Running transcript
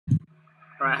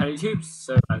Alright, hello YouTube.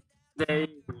 So today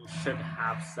we should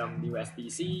have some new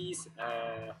SBCs.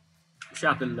 We should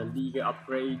have the LaLiga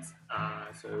upgrades.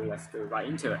 So let's go right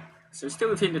into it. So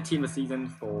still within the team of the season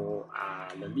for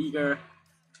La Liga.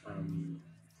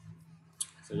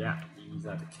 So yeah, these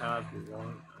are the cards we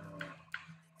want.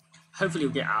 Hopefully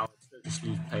we'll get our Turkish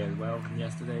League player as well from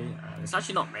yesterday. There's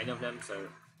actually not many of them, so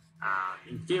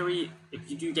in theory, if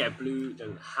you do get blue,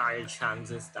 there's higher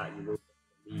chances that you will get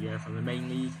the Liga from the main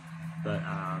league. But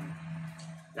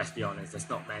let's be honest, there's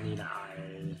not many that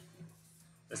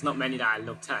I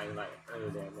looked at and like, oh,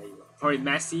 there you go. Probably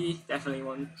Messi, definitely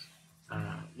one.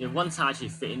 One to actually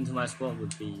fit into my squad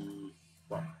would be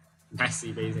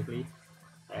Messi basically.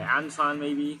 Antoine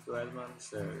maybe, Griezmann.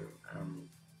 So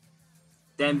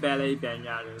Dembele,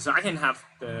 Bernardo. So I can have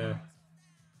the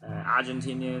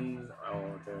Argentinian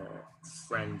or the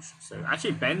French. So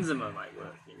actually Benzema might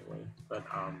work in a way, but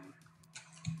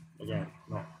again,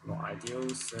 not ideal.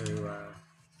 So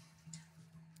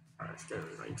let's go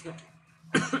right here.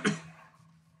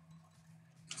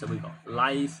 So we got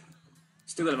live.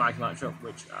 Still got a mic matchup,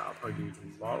 which I'll probably do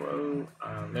tomorrow.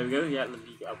 There we go. Yeah, the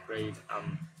league upgrade.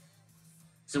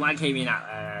 So mine came in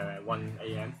at 1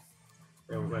 a.m.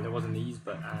 Well, there wasn't these,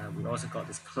 but we also got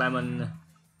this Clement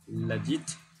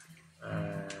Legit,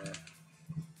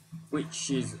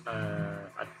 which is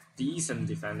a decent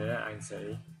defender, I'd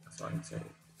say. That's what I'd say.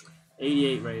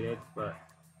 88 rated, but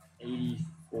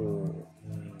 84.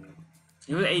 If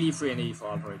it was 83 and 84,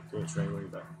 I'll probably do it straight away.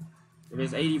 But if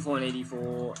it's 84 and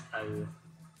 84,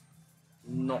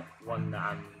 not one that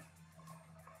I'm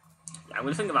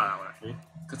gonna think about that one actually,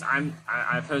 because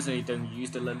I personally don't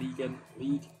use the La Liga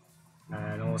league,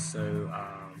 and also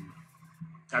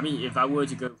I mean, if I were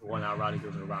to go for one, I'd rather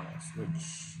go for Ramos,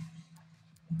 which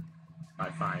I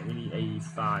find really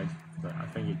 85, but I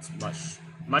think it's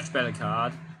much better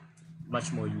card,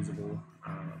 much more usable.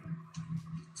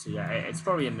 So yeah, it's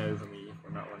probably a no for me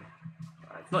on that one.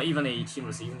 It's not even a team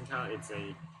of the season card; it's a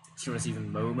team of the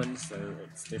season moment, so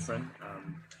it's different.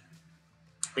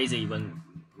 Basically,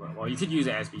 well, you could use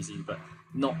it as SBC, but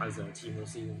not as a team of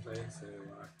the season player. So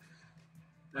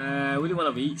we do one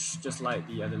of each, just like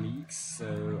the other leagues.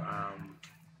 So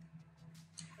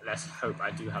let's hope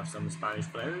I do have some Spanish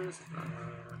players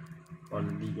or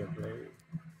Liga players.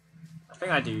 I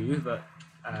think I do, but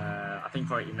I think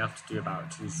probably enough to do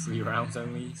about 2-3 rounds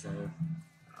only. So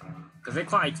because they're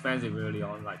quite expensive early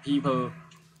on, like people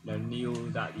knew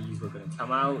that these were going to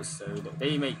come out, so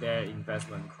they make their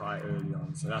investment quite early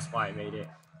on. So that's why I made it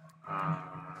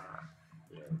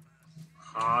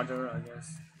harder, I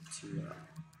guess, to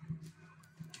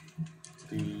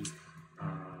do these.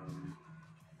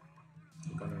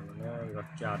 We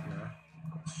got Gardner,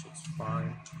 which is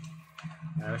fine.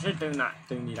 I actually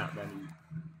don't need that many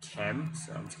chems,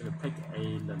 so I'm just gonna pick a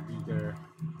La Liga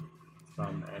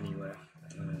from anywhere.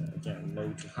 Again,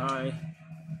 low to high,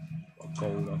 or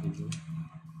gold obviously.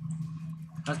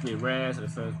 Has to be rare, so the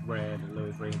first rare, the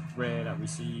lowest rare that we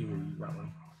see will be that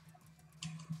one.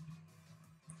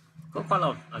 Got quite a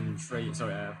lot of untrade.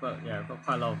 Sorry, but yeah, I've got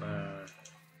quite a lot of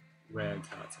rare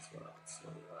cards as well. So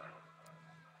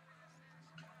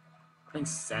I think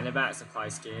center backs are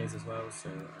quite scarce as well. So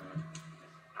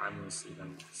I'm gonna see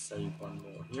them save one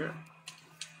more here.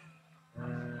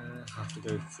 Have to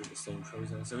go through the same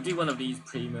process. So we'll do one of these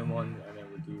premium ones, and then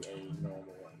we'll do a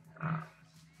normal one.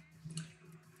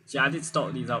 Yeah, I did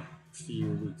stock these up a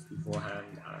few weeks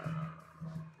beforehand.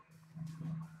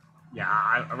 Yeah,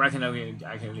 I reckon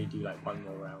I can only do like one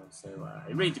more round, so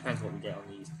it really depends what we get on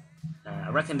these. I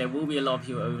reckon there will be a lot of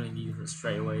people opening these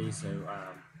straight away, so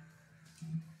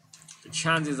the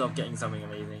chances of getting something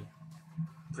amazing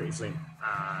pretty slim.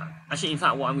 Actually, in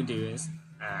fact, what I'm gonna do is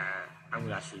I'm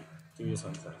gonna actually do this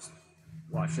one first.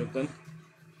 What I should have done.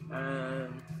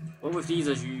 Well, with these,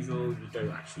 as usual, you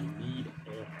don't actually need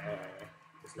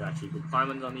there's no actually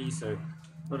requirements on these, so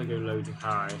I'm gonna go low to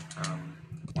high.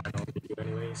 I normally do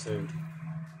anyway. So,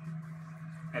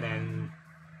 and then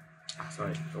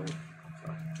sorry, gold.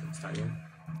 Sorry, let's start again.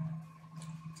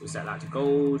 So set that to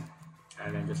gold,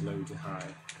 and then just low to high.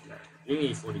 And then you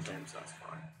need 40 gems, so that's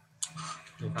fine.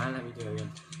 Okay, fine. Let me do it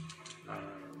again.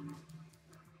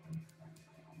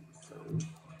 So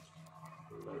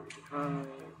low to high.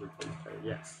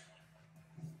 Yes.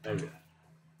 There we go.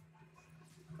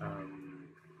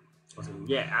 Also,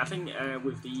 yeah, I think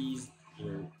with these,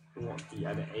 what the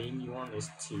other aim you want is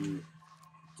to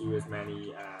do as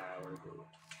many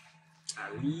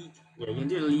league. Yeah, you can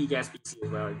do the league SBC as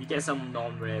well. If you get some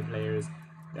non-rare players,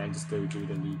 then just go do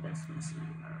the league SBC.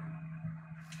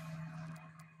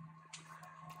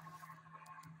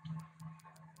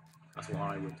 That's what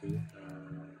I would do.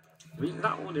 Is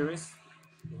that all there is?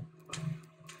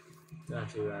 I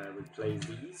have to replace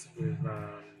these with.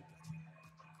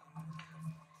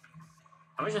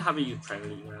 I'm actually happy to use Premier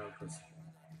League now because.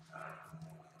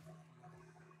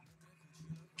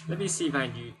 Let me see if I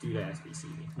can do the SBC.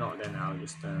 If not, then I'll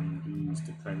just use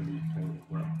the Premier League play as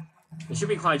well. It should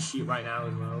be quite cheap right now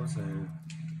as well, so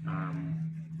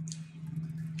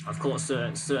of course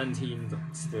certain teams are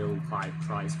still quite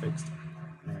price fixed,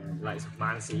 like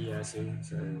Man City soon.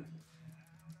 So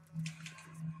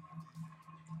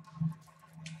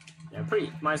yeah,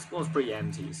 my score's pretty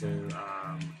empty. So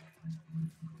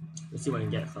let's see what I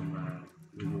can get from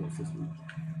rewards this week.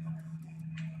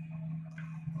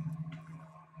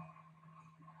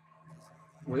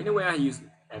 Well, in a way, I use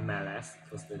MLS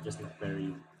because they're just not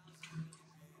very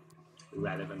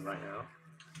relevant right now.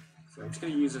 So I'm just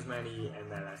going to use as many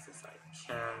MLS as I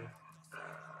can.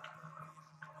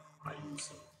 I use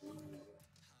some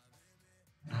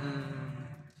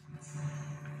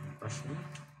Russian.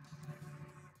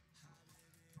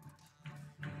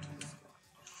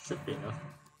 Should be enough.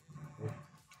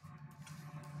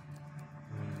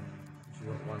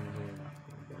 Got one here.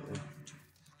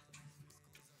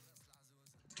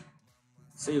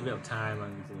 Save a bit of time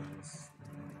on this.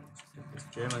 This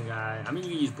German guy. I mean, you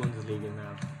can use Bundesliga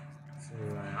now. So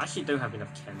I actually don't have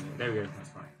enough chem. There we go. That's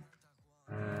fine.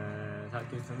 Is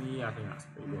that good for me? I think that's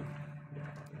pretty good.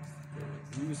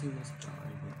 Yeah, using this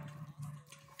guy.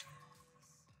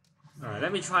 Alright,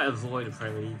 let me try to avoid the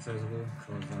Premier League first of all,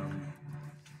 because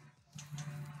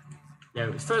yeah,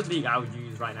 the first league I would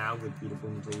use right now would be the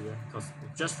Bundesliga, because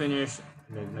it's just finished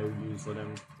and there's no use for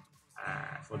them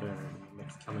for the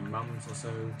next coming months or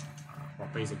so. Well,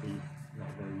 basically not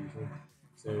very useful.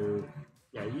 So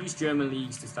yeah, use German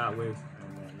leagues to start with,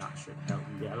 and then that should help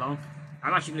you get along.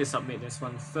 I'm actually going to submit this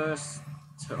one first,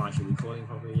 so I'm actually recording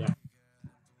probably, yeah.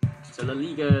 So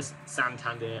LaLiga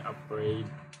Santander upgrade.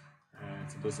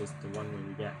 So this is the one where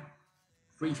we get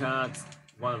 3 cards,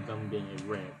 one of them being a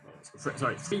rare player.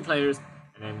 So, 3 players,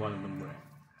 and then one of them rare.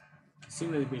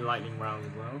 Assume there'll be lightning round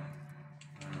as well.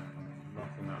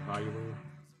 Nothing that valuable.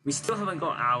 We still haven't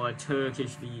got our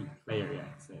Turkish league player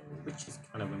yet, so which is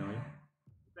kind of annoying.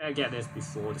 Better get this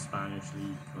before the Spanish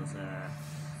league, because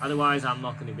otherwise I'm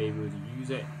not going to be able to use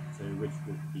it, so which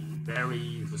would be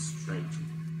very frustrating.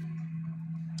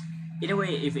 In a way,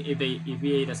 if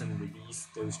EA doesn't release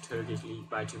those Turkish league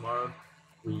by tomorrow,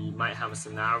 we might have a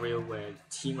scenario where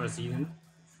team of the season,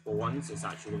 for once, is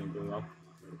actually going to go up.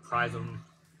 The prize them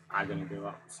are going to go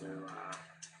up. So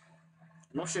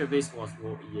I'm not sure if this was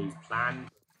what EA's planned.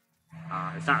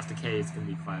 If that's the case, it's going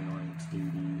to be quite annoying to do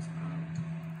these.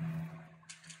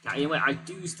 Now, anyway, I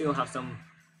do still have some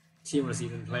team of the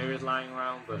season players lying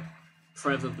around, but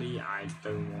preferably I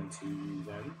don't want to use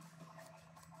them.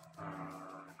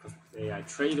 Because they are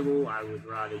tradable, I would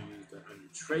rather use the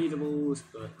untradables,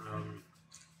 but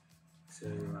so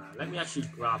let me actually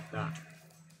grab that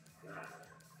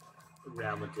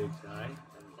Real Madrid guy,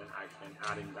 and then I can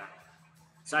add him back.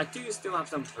 So I do still have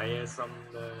some players from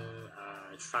the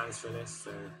transfer list,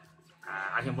 so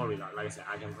I can probably, like I said,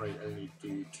 I can probably only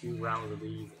do 2 rounds of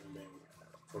these and then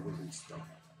probably stop.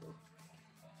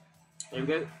 There we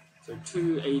go. So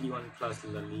 281 plus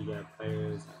La Liga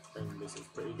players. I think this is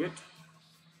pretty good.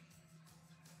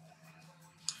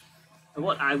 And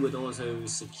what I would also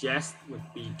suggest would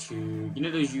be to, you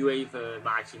know, those UEFA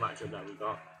marquee matchup that we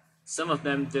got. Some of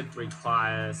them did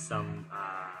require some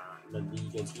La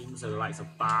Liga teams, so the likes of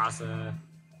Barca.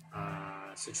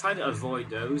 So try to avoid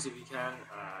those if you can.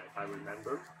 If I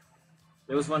remember,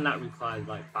 there was one that required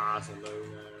like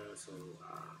Barcelona. So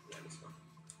yeah, this one.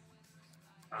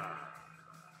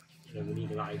 You know, we need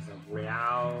the likes of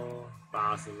Real,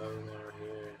 Barcelona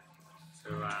here. So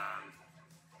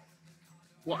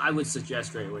what I would suggest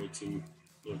straight away to,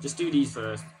 just do these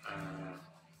first,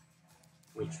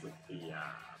 which would be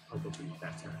probably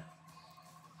better.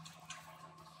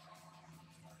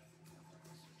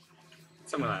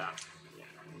 Something like that. Yeah.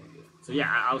 So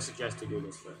yeah, I would suggest to do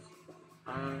this first.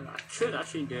 I could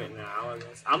actually do it now, I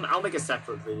guess. I'll make a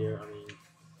separate video, I mean,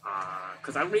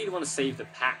 because I really want to save the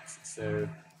packs, so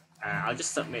I'll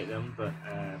just submit them, but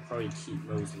probably keep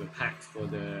most of the packs for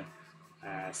the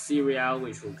Serial,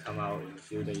 which will come out in a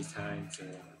few days' time, so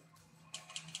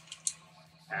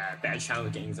better chance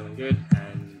of getting something good,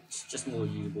 and it's just more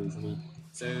usable for me.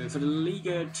 So for the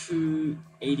Liga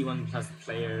 281 plus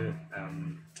player,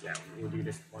 yeah, we'll do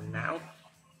this one now,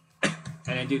 and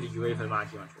then do the UEFA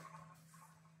marquee matchup.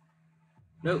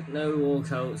 Nope, no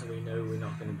walkout, so we know we're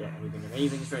not going to get anything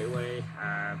amazing straight away,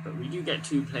 but we do get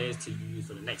 2 players to use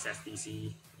for the next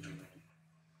SBC,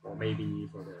 or maybe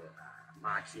for the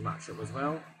marquee matchup as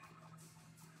well.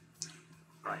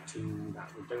 right, 2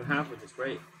 that we don't have, which is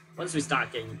great. Once we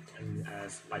start getting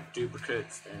like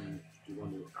duplicates, then you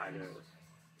want to either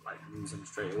like use them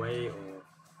straight away, or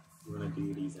you want to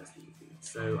do these as SBC.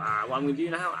 So what I'm going to do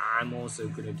now, I'm also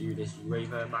going to do this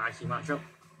UEFA marquee matchup.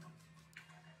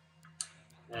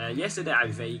 Yesterday I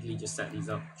vaguely just set these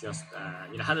up, just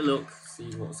had a look, see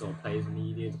what sort of players we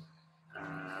needed.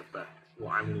 But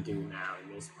what I'm going to do now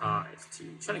in this part is to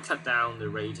try to cut down the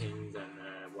ratings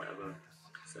and whatever.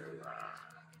 So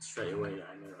straight away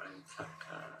I know I can cut.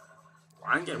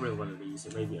 I can get rid of one of these,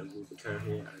 so maybe I'll move the curve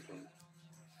here. I can.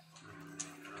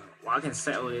 I can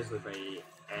settle this with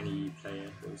any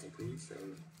player basically. So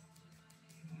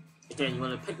again, you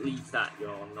want to pick leagues that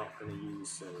you're not going to use.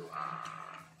 So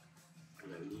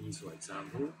these, for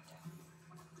example.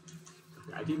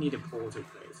 Okay, I do need a portal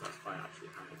player, so that's why I actually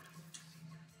have it.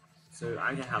 So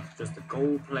I can have just a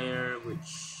gold player,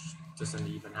 which doesn't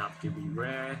even have to be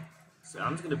rare. So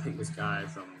I'm just going to pick this guy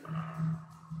from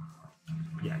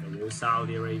the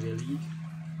Saudi Arabia League.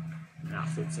 And that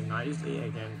fits in nicely.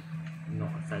 Again,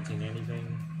 not affecting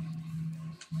anything.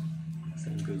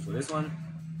 Same goes for this one.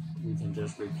 We can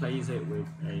just replace it with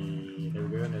there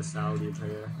we go, the Saudi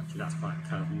player. Actually, that's quite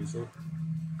kind of useful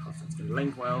because it's going to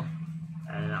link well.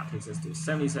 And that takes us to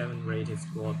 77 rated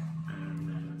squad.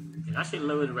 And we can actually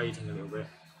lower the rating a little bit.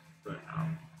 But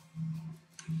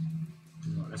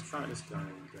let's try this guy.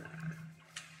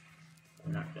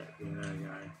 And that get the other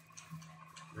guy.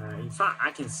 In fact,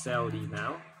 I can sell these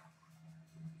now.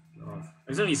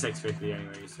 It's only 650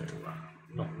 anyway, so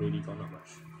not really gone that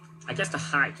much. I guess the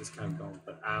hype is kind of gone,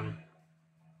 but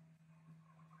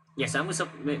yes, I'm gonna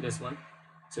submit this one.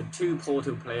 So 2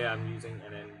 portal player I'm using,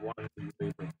 and then 1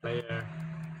 player,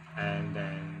 and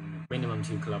then minimum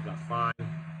 2 club. That's fine.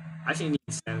 I actually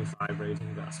need 75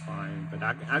 rating, but that's fine. But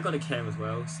I got a chem as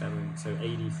well, 7, so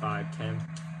 85 chem,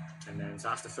 and then so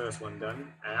that's the first one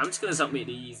done. And I'm just gonna submit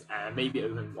these, and maybe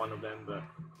open one of them, but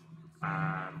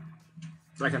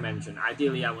like I mentioned,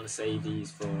 ideally I want to save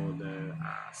these for the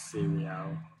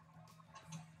serial.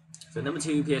 So number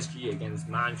 2 PSG against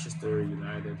Manchester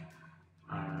United.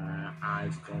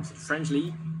 I've gone for the French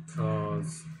league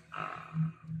because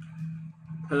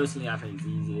personally I think it's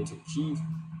easier to achieve.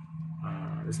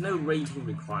 There's no rating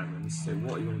requirements, so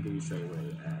what you want to do straight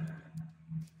away,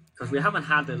 because we haven't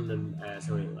had a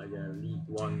League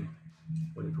 1,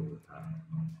 what do you call it,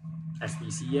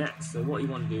 SBC yet. So what you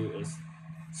want to do is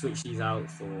switch these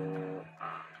out for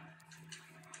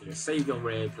save your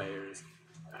rare players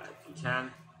if you can,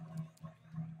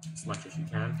 as much as you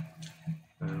can.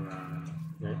 So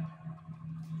okay,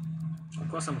 I've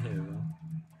got some here though.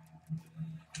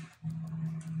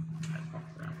 Pop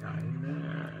that guy in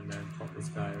there, and then pop this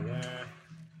guy in there,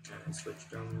 and switch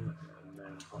them, and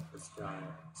then pop this guy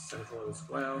central as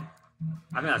well.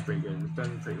 I think that's pretty good. We've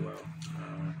done pretty well.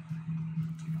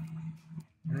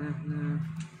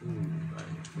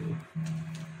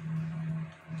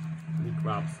 Let me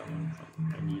grab someone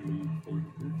from any league.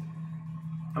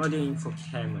 How am I doing for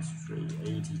chemistry?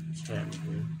 80 chem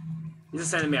here. He's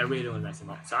just sending me, I really don't want to mess him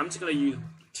up. So I'm just going to use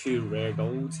 2 rare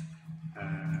golds.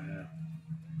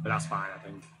 But that's fine, I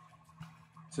think.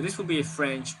 So this will be a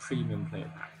French premium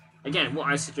player pack. Again, what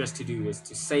I suggest to do is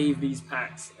to save these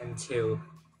packs until,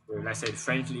 let's say, the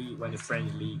French league. When the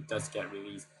French league does get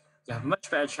released, you have a much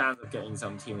better chance of getting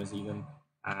some team of season.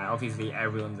 Obviously,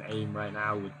 everyone's aim right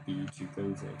now would be to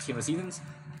go for team of seasons.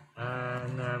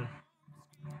 And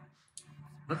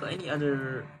look got any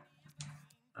other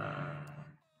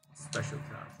special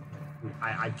cards on here?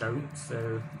 I don't,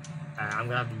 so I'm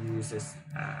gonna have to use this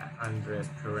Andres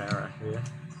Pereira here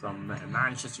from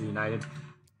Manchester United.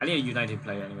 I need a United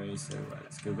player anyway, so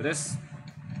let's go with this.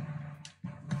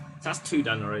 So that's 2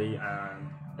 done already.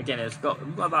 Again, we've got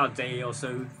about a day or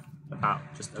so, about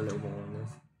just a little more on this.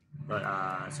 But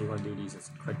so you want to do these as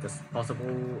quick as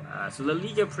possible. So the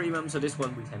LaLiga Premium, so this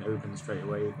one we can open straight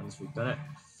away once we've done it.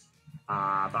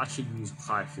 I've actually used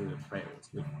quite a few of the players,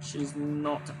 which is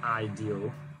not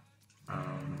ideal. I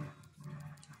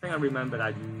think I remembered I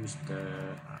used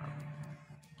the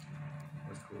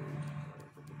what's it called?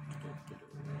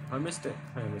 I missed it.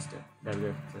 There we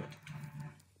go.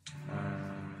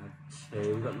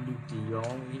 Okay, we got Luke De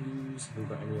Jong we can use. Have we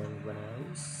got anyone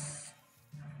else?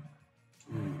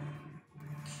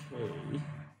 Okay.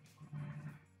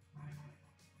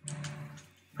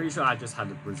 Pretty sure I just had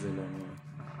the Brazilian here.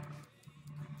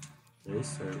 Okay,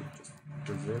 so just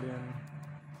Brazilian.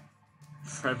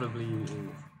 Preferably,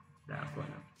 yeah, I've got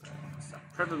enough.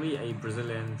 Preferably a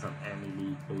Brazilian from any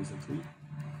league, basically.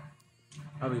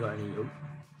 Have we got any? Oh.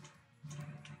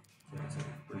 Okay, so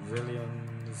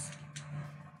Brazilians.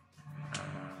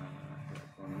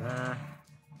 One there.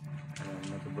 And then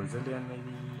Brazilian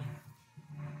maybe.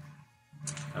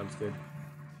 That was good.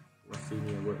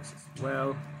 Rafinha works as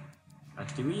well.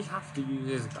 Do we have to use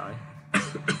this guy? We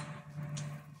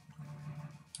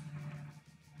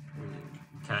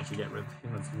can actually get rid of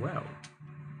him as well.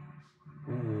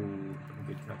 Ooh,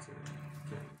 good cuts here.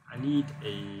 Okay, I need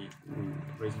a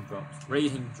rating drops.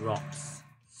 Rating drops.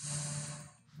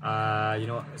 You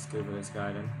know what? Let's go for this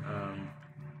guy then.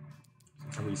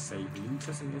 Can we save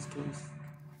Lucas in this case?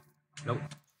 Nope.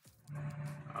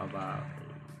 How about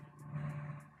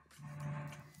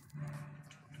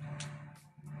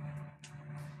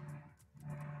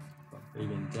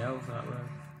Fabian Dell for that one?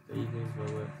 Davis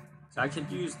will work. So I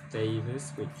could use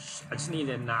Davis, which I just need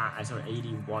a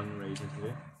 81 rated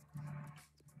here.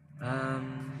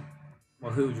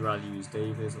 Well, who would you rather use,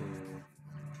 Davis or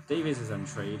Davis is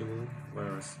untradeable,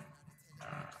 whereas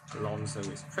Alonso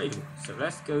is tradable. So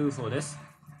let's go for this.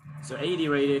 So 80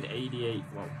 rated, 88,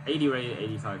 well, 80 rated,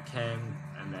 85 chem,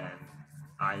 and then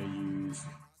either use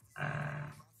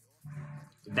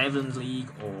the Netherlands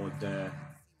League or the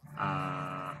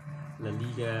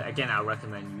LaLiga. Again, I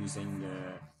recommend using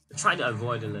try to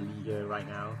avoid the LaLiga right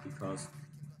now because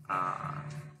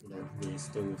you know, we're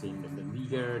still within the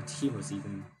LaLiga team of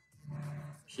season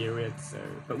period. So,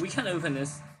 but we can open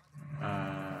this.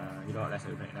 You know what? Let's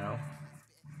open it now.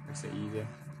 Makes it easier.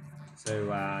 So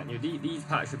you know, these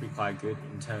packs should be quite good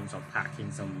in terms of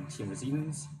packing some team of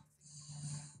seasons.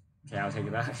 Okay, I'll take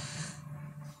it back.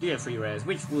 You get 3 rares,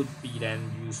 which would be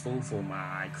then useful for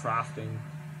my crafting.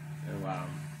 So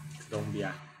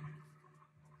Colombia,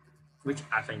 which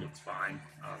I think it's fine.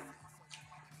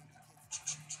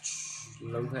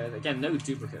 Lopez, again, no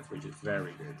duplicates, which is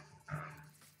very good.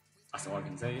 That's all I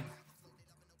can say.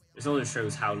 This also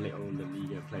shows how little the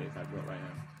LaLiga players I've got right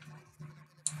now.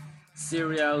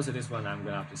 Serial, so this one I'm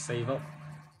gonna have to save up.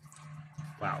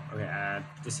 Wow, okay,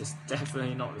 this is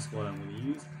definitely not the squad I'm gonna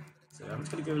use. So I'm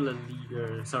just gonna go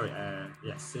LaLiga, sorry,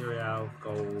 yeah, Serial,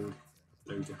 Gold,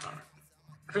 Loja Hard.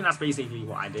 I think that's basically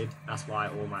what I did. That's why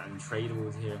all my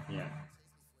untradables here, yeah.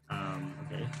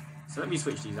 Okay, so let me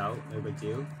switch these out, no big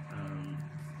deal.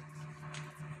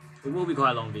 It will be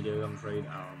quite a long video, I'm afraid.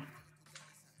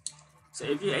 So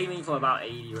if you're aiming for about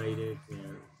 80 rated, you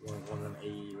know, one of them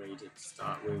 80 rated to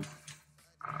start with,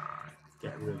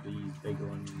 get rid of these big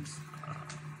ones.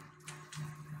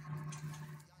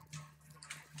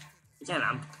 Again,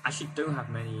 I actually don't have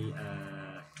many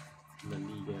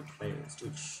LaLiga players,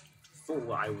 which I thought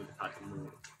I would have had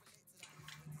more.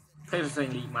 Players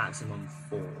saying league maximum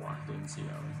 4, I didn't see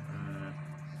that one.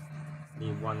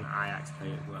 Need 1 Ajax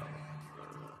player as well.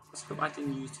 Let's hope I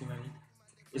didn't use too many.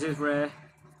 Is it rare?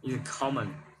 Is it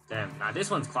common? Damn, now this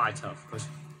one's quite tough because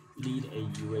you need a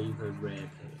UEFA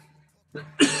rare player.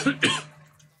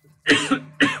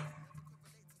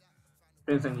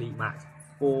 Players league max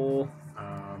 4.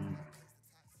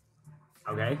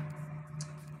 Okay.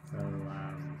 So,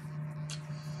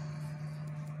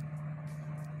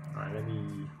 alright,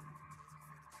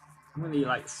 I'm gonna need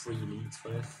like 3 leagues for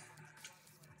this.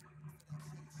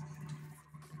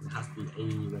 It has to be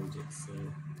 80 rated, so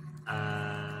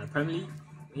Premier League,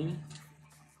 maybe?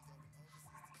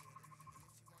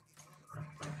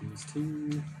 Right, these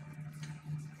 2.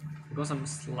 We've got some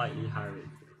slightly higher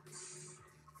ratings.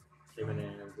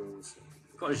 Jimenez, Wilson.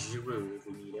 We've got a Giroud if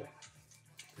we need it.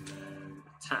 And then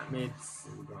attack mids,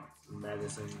 we've got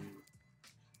Madison.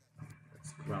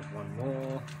 Let's grab one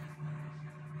more.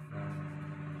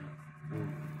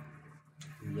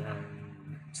 Yeah,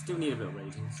 still need a bit of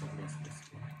rating, so I guess this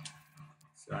one.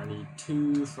 So I need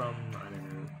 2 from, I don't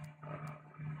know,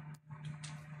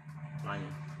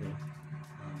 okay.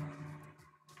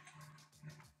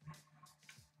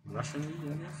 Russian League,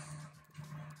 I guess.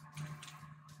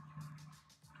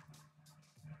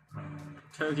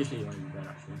 Turkish League might be better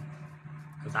actually,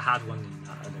 because I had one in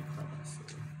that other club.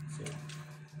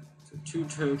 So 2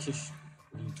 Turkish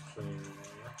League players.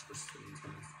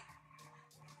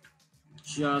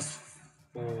 Just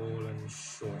fallen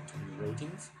short on the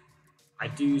ratings. I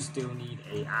do still need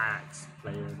a Ajax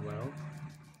player as well.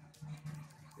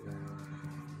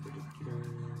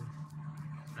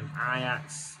 An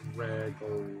Ajax rare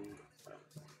gold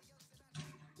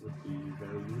would be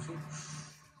very useful.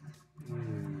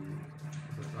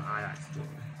 Ajax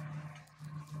gold.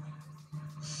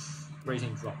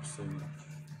 Rating drops so much.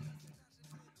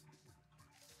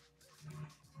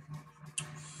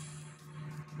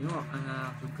 You know what?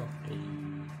 We've got a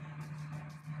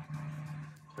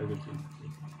Turkish League.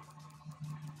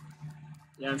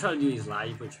 Yeah, I'm trying to do these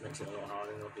live, which makes it a lot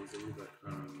harder, obviously, but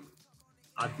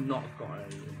I've not got a.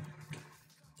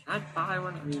 Can I buy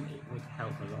one? I mean, it would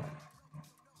help a lot.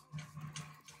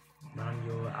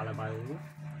 Manuel Alabayo.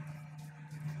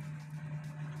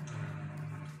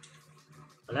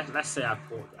 But let's say I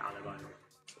bought the Alibi.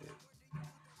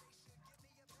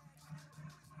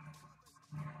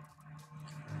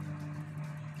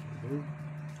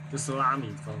 The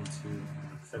Salami's gone to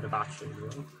set the battery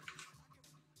as well.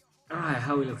 Alright,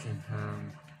 how are we looking?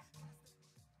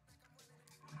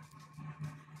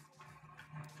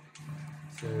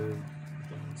 So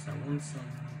again, someone from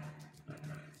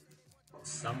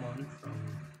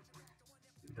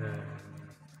the.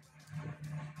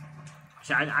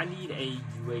 Actually, I need a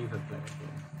UEFA player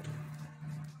here.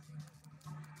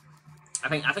 I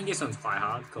think this one's quite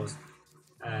hard because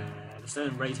there's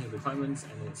certain rating requirements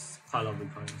and it's quite a lot of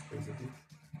requirements basically.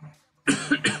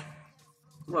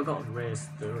 Oh, I got rare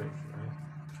storage,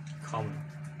 right? Common.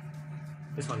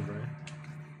 This one's rare.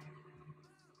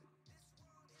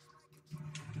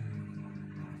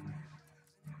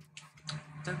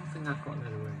 Don't think I've got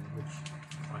another rare, which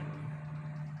finally.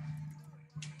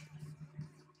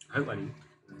 I hope I do.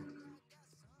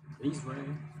 These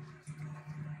rare.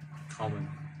 Common.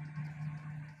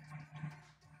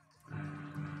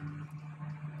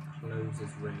 Close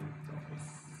is rare.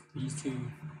 These two.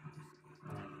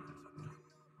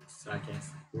 So I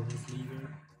guess Bundesliga.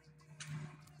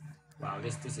 Wow,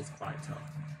 this is quite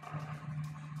tough.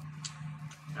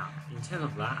 Now, in terms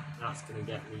of that, that's gonna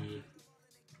get me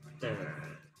the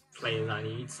players I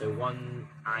need. So one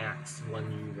Ajax,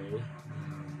 one Juve.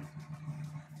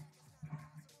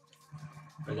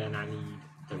 But then I need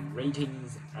the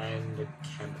ratings and the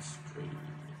chemistry.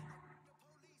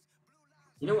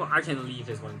 You know what? I can leave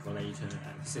this one for later,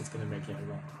 because it's gonna make it a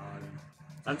lot harder.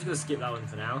 So I'm just gonna skip that one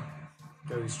for now.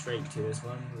 Go straight to this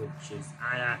one, which is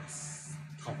Ajax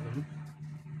Tottenham.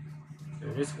 So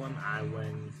this one I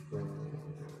went for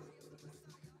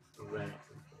red.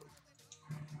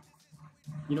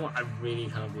 You know what? I really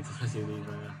can't be to do these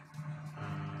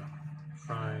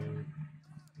prime.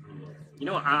 Yeah. You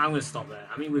know what? I'm gonna stop there.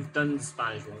 I mean, we've done the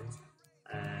Spanish ones,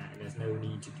 and there's no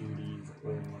need to do these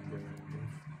all in one go.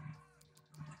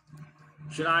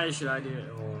 Should I do it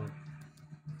or?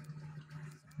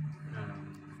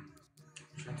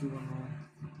 Should I do one more?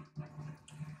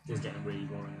 This is getting really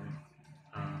boring.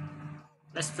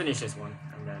 Let's finish this one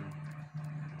and then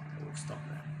we'll stop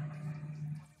there.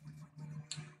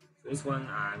 So this one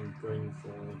I'm going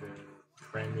for the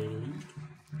Premier League.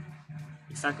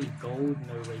 Exactly gold,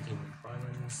 no rating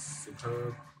requirements,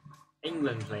 superb.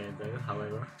 England player though,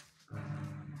 however.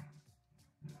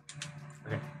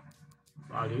 Okay,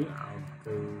 what I'll do, I'll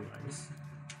go like this.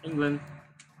 England,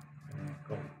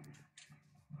 gold.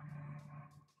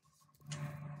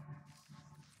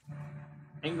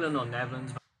 England or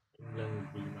Netherlands, England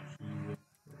would be much easier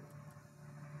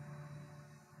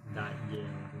that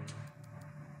year.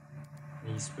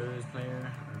 The Spurs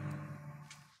player,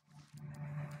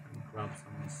 grab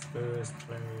some Spurs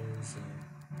players.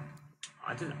 I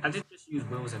did just use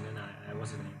Wilson, and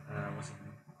what's his name?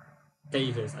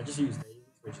 Davis. I just used Davis,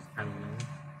 which is kind of annoying.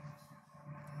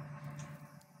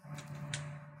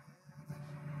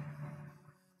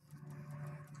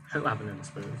 Hope I have another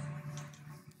Spurs.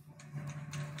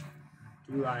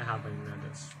 Do I have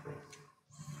another Spurs?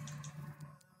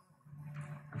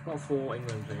 I've got 4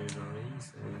 England players already,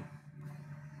 so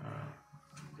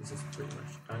this is pretty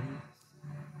much done.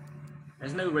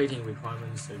 There's no rating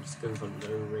requirements, so just go for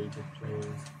low rated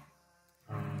players.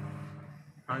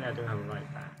 Apparently I don't have a right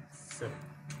back, so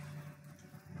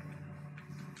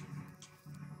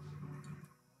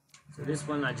this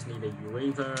one I just need a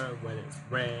UEFA, whether it's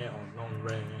rare or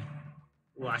non-rare.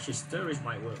 Well, actually Sturridge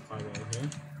might work quite well here,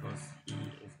 because he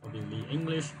is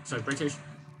obviously British.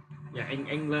 Yeah, from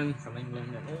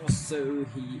England, and also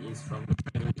he is from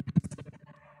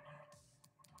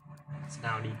so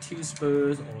now I need 2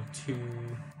 Spurs or 2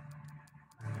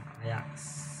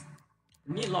 Ajax.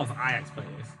 We need a lot of Ajax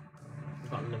players.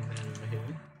 We've got Lemon over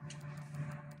here.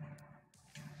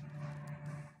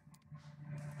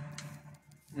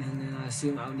 And then I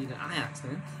assume I'll need an Ajax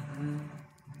then.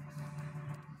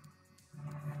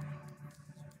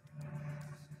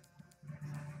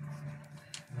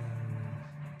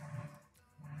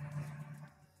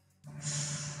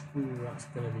 Ooh, that's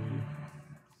gonna be.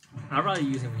 I'd rather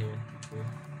use him here. Actually.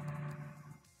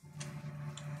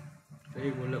 But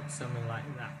it will look something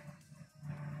like that.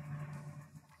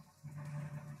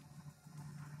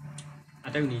 I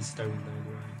don't need stone though,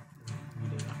 do I?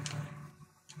 Really like that.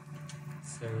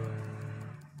 So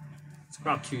let's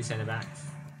grab 2 centre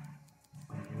backs.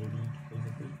 Any league,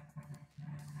 basically.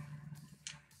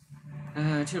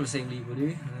 2 of the same league will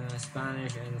do.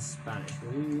 Spanish and Spanish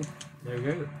will do. There we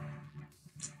go.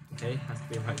 Okay, has to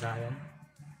be like that again.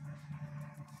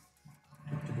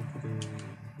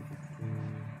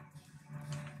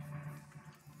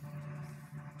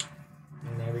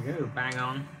 bang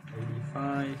on.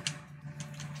 85.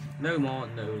 No more,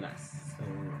 no less. So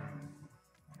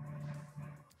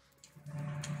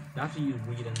you have to use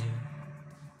Whedon here.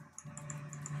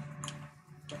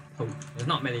 Oh, there's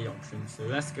not many options, so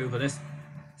let's go for this.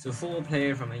 So 4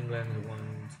 players from England,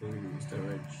 1, 2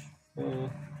 storage, 4,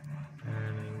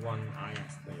 and 1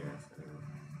 IS player. So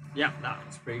yeah, that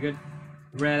was pretty good.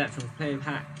 Rare Electrons player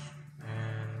pack,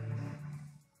 and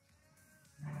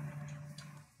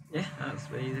yeah, that's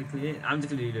basically it. I'm just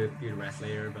gonna do the rest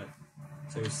later, but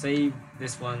so save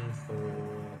this one for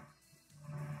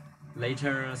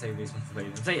later. Save this one for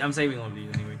later. I'm saving all of these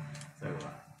anyway. So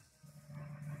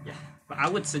yeah, but I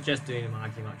would suggest doing a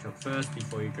marquee matchup first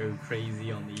before you go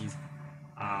crazy on these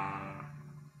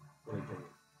what do you call it?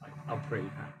 Like upgrade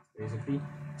packs, basically.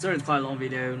 So it's quite a long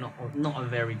video, not a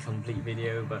very complete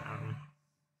video, but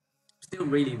still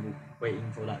really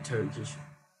waiting for that Turkish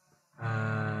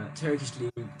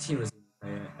league team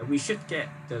player. We should get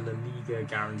the La Liga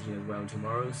guaranteed as well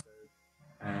tomorrow. So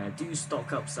do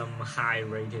stock up some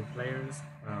high-rated players.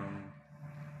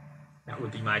 That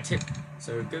would be my tip.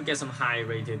 So go get some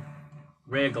high-rated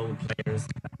rare gold players.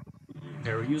 That would be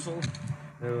very useful.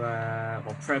 So,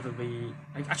 or preferably,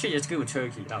 actually, let's go with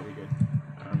Turkey. That would be good.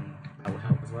 That will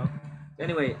help as well.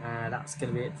 Anyway, that's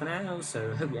gonna be it for now.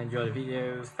 So hope you enjoyed the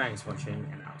video. Thanks for watching,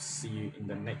 and I'll see you in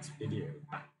the next video.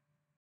 Bye.